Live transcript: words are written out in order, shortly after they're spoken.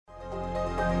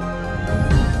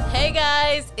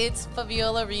guys, it's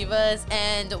Faviola Rivas,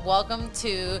 and welcome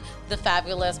to the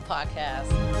Fabulous podcast.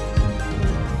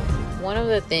 One of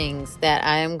the things that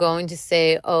I am going to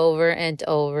say over and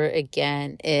over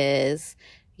again is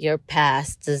your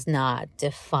past does not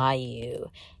define you.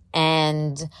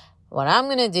 And what I'm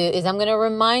going to do is I'm going to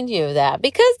remind you of that,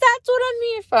 because that's what I'm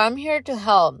here for. I'm here to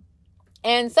help.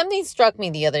 And something struck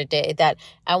me the other day that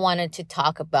I wanted to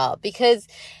talk about, because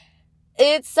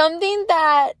it's something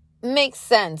that makes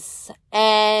sense.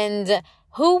 And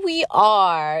who we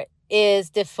are is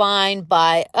defined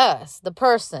by us, the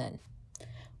person.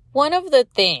 One of the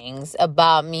things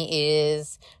about me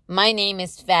is my name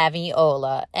is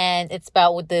Faviola, and it's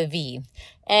spelled with the V.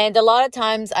 And a lot of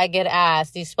times I get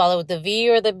asked, do you spell it with the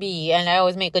V or the B? And I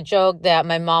always make a joke that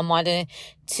my mom wanted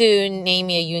to name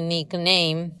me a unique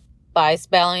name by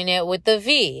spelling it with the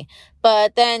V.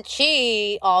 But then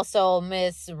she also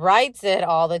miswrites it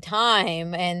all the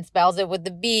time and spells it with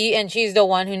the B, and she's the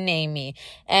one who named me.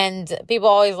 And people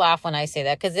always laugh when I say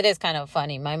that, because it is kind of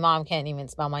funny. My mom can't even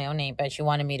spell my own name, but she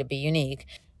wanted me to be unique.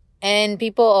 And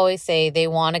people always say they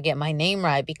want to get my name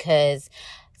right, because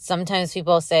sometimes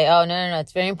people say, oh, no,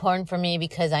 it's very important for me,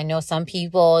 because I know some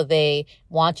people, they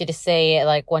want you to say it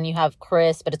like when you have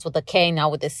Chris, but it's with a K, not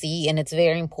with a C, and it's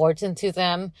very important to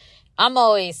them. I'm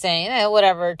always saying,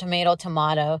 whatever,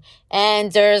 tomato.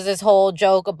 And there's this whole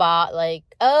joke about like,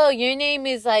 oh, your name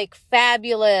is like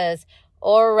Fabulous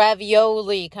or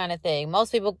Ravioli kind of thing.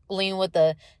 Most people lean with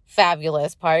the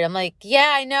fabulous part. I'm like,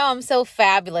 yeah, I know, I'm so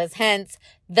fabulous. Hence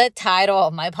the title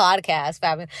of my podcast,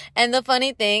 Fabulous. And the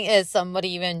funny thing is, somebody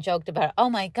even joked about,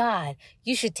 oh my God,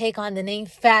 you should take on the name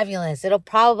Fabulous. It'll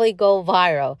probably go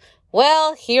viral.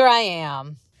 Well, here I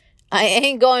am. I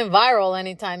ain't going viral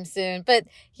anytime soon, but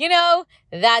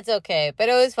that's okay. But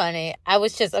it was funny. I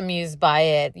was just amused by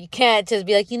it. You can't just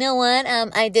be like, you know what?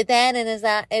 I did that,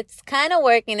 and it's kind of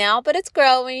working out, but it's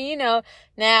growing,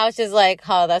 Now it's just like,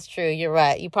 oh, that's true. You're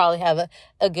right. You probably have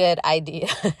a good idea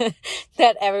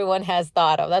that everyone has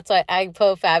thought of. That's why I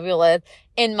put Fabulous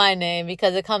in my name,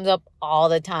 because it comes up all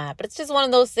the time. But it's just one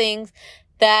of those things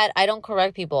that I don't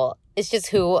correct people. It's just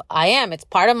who I am. It's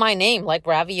part of my name, like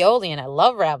ravioli, and I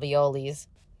love raviolis.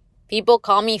 People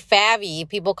call me Favy.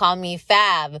 People call me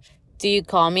Fab. Do you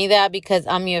call me that because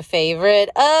I'm your favorite?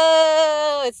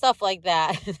 Oh, it's stuff like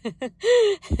that.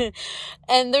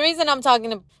 And the reason I'm talking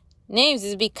to names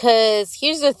is because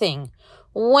here's the thing.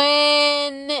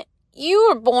 When you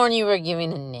were born, you were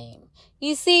given a name.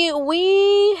 You see,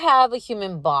 we have a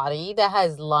human body that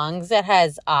has lungs, that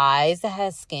has eyes, that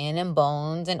has skin and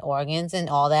bones and organs and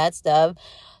all that stuff.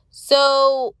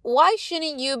 So why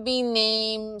shouldn't you be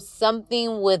named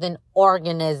something with an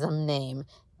organism name?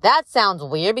 That sounds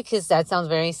weird, because that sounds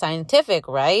very scientific,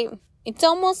 right? It's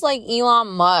almost like Elon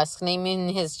Musk naming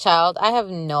his child. I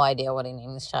have no idea what he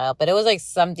named his child, but it was like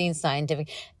something scientific.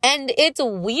 And it's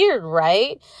weird,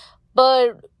 right?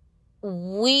 But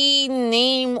we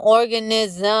name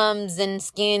organisms and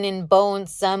skin and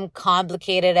bones some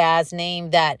complicated ass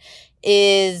name that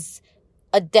is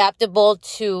adaptable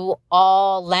to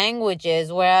all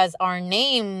languages, whereas our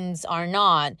names are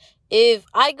not. If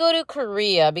I go to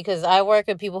Korea, because I work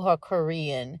with people who are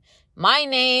Korean, my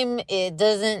name,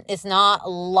 it's not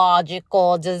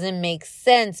logical, it doesn't make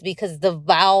sense, because the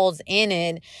vowels in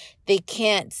it, they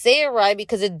can't say it right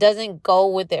because it doesn't go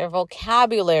with their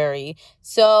vocabulary.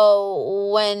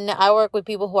 So when I work with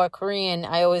people who are Korean,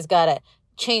 I always gotta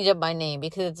change up my name,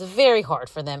 because it's very hard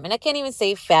for them. And I can't even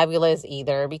say fabulous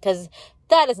either, because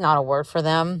that is not a word for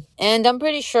them. And I'm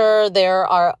pretty sure there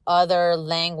are other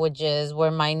languages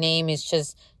where my name is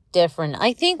just different.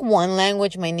 I think one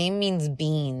language, my name means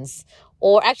beans.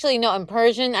 Or actually, no, in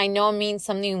Persian, I know it means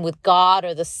something with God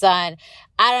or the sun.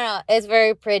 I don't know. It's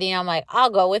very pretty. I'm like, I'll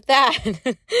go with that.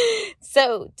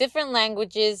 So different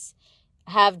languages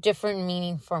have different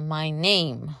meaning for my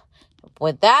name.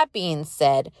 With that being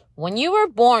said, when you were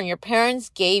born, your parents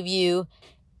gave you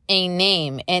a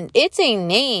name, and it's a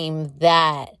name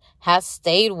that has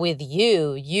stayed with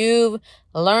you. You've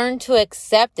learned to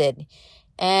accept it.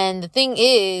 And the thing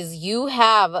is, you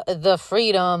have the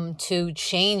freedom to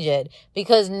change it,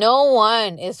 because no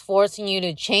one is forcing you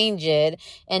to change it,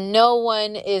 and no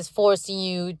one is forcing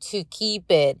you to keep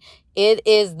it. It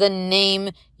is the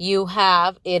name you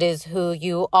have. It is who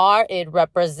you are. It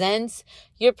represents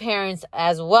your parents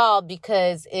as well,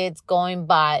 because it's going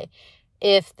by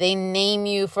if they name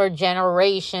you for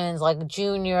generations, like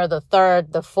junior, the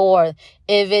third, the fourth.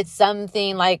 If it's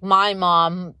something like my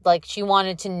mom, like she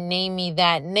wanted to name me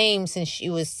that name since she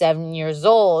was 7 years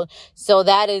old. So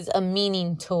that is a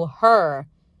meaning to her.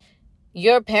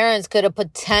 Your parents could have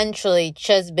potentially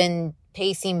just been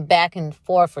pacing back and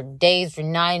forth for days, for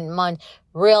 9 months,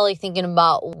 really thinking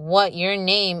about what your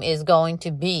name is going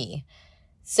to be.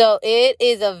 So it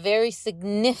is a very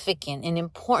significant and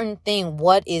important thing.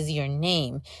 What is your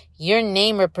name? Your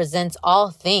name represents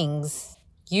all things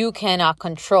you cannot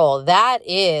control. That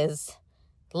is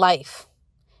life.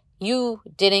 You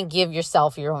didn't give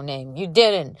yourself your own name. You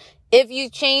didn't. If you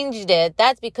changed it,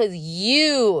 that's because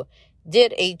you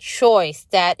did a choice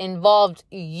that involved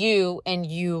you and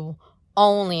you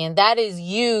only. And that is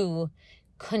you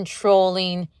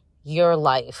controlling your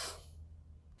life.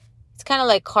 It's kind of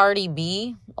like Cardi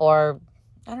B, or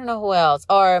I don't know who else,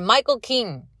 or Michael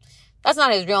King. That's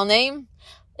not his real name.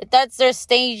 That's their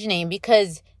stage name,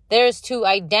 because there's to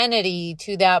identity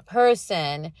to that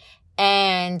person,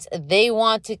 and they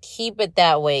want to keep it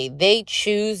that way. They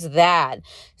choose that.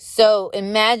 So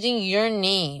imagine your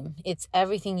name. It's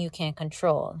everything you can't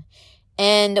control.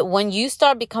 And when you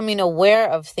start becoming aware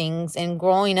of things and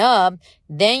growing up,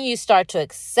 then you start to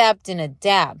accept and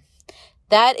adapt.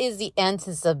 That is the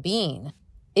essence of being,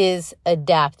 is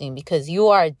adapting, because you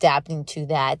are adapting to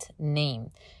that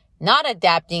name. Not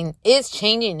adapting is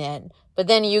changing it, but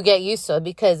then you get used to it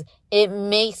because it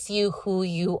makes you who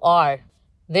you are.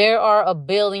 There are a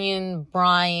billion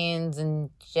Brians and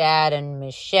Chad and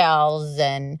Michelles,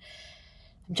 and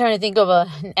I'm trying to think of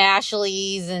an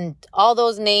Ashleys and all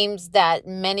those names that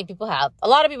many people have. A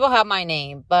lot of people have my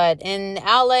name, but in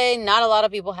LA, not a lot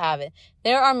of people have it.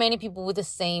 There are many people with the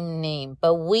same name,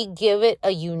 but we give it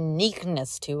a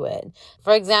uniqueness to it.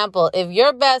 For example, if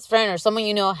your best friend or someone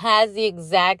you know has the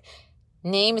exact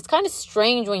name, it's kind of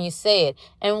strange when you say it.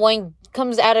 And when it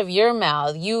comes out of your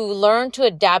mouth, you learn to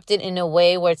adapt it in a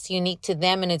way where it's unique to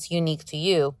them and it's unique to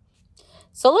you.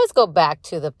 So let's go back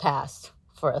to the past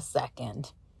for a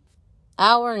second.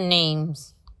 Our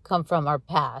names come from our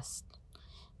past,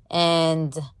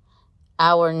 and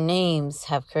our names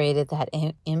have created that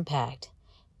impact.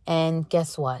 And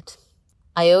guess what?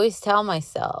 I always tell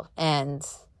myself, and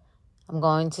I'm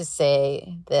going to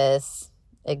say this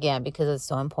again because it's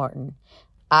so important.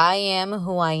 I am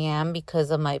who I am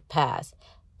because of my past,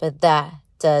 but that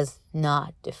does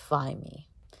not define me.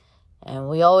 And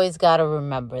we always got to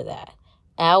remember that.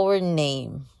 Our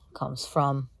name comes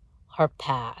from our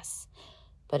past,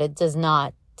 but it does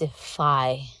not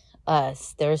define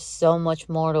us. There's so much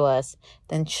more to us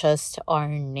than just our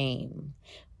name.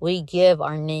 We give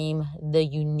our name the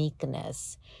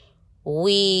uniqueness.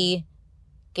 We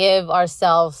give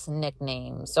ourselves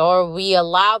nicknames, or we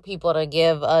allow people to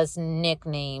give us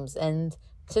nicknames and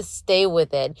to stay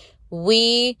with it.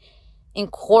 We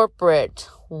incorporate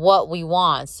what we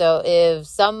want. So if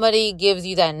somebody gives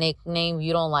you that nickname,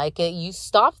 you don't like it, you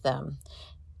stop them.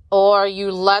 Or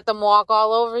you let them walk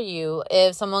all over you.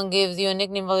 If someone gives you a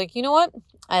nickname, like, you know what?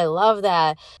 I love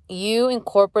that. You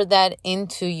incorporate that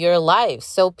into your life.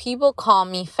 So people call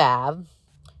me Fav,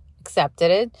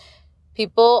 accepted it.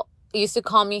 People used to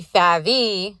call me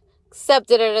Favy,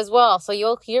 accepted it as well. So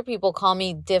you'll hear people call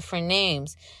me different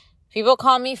names. People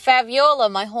call me Faviola,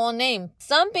 my whole name.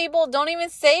 Some people don't even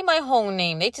say my whole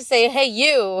name. They just say, hey,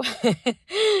 you,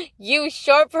 you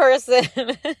short person.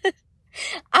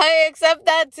 I accept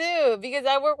that too, because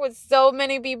I work with so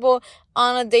many people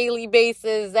on a daily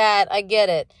basis that I get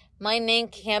it. My name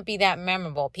can't be that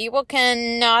memorable. People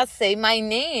cannot say my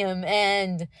name,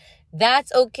 and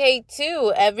that's okay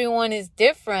too. Everyone is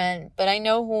different, but I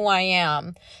know who I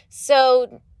am.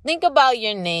 So think about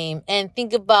your name and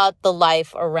think about the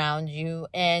life around you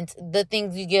and the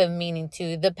things you give meaning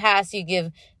to, the past you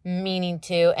give meaning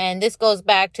to. And this goes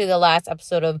back to the last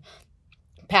episode of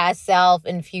past self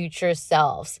and future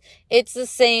selves. It's the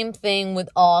same thing with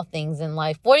all things in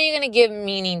life. What are you going to give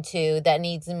meaning to that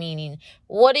needs meaning?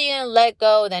 What are you going to let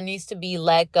go that needs to be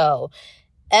let go?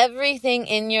 Everything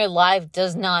in your life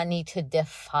does not need to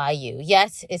define you.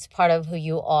 Yes, it's part of who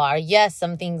you are. Yes,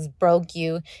 some things broke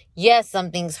you. Yes,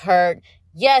 some things hurt.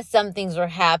 Yes, some things were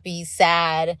happy,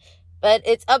 sad. But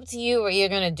it's up to you what you're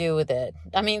going to do with it.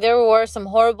 I mean, there were some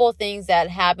horrible things that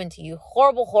happened to you.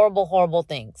 Horrible, horrible, horrible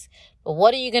things. But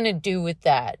what are you going to do with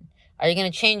that? Are you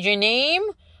going to change your name?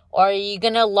 Or are you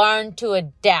going to learn to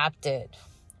adapt it?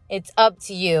 It's up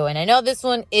to you. And I know this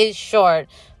one is short,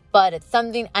 but it's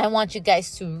something I want you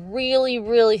guys to really,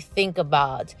 really think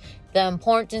about. The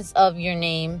importance of your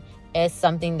name is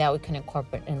something that we can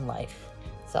incorporate in life.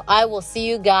 So I will see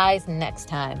you guys next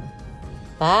time.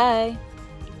 Bye.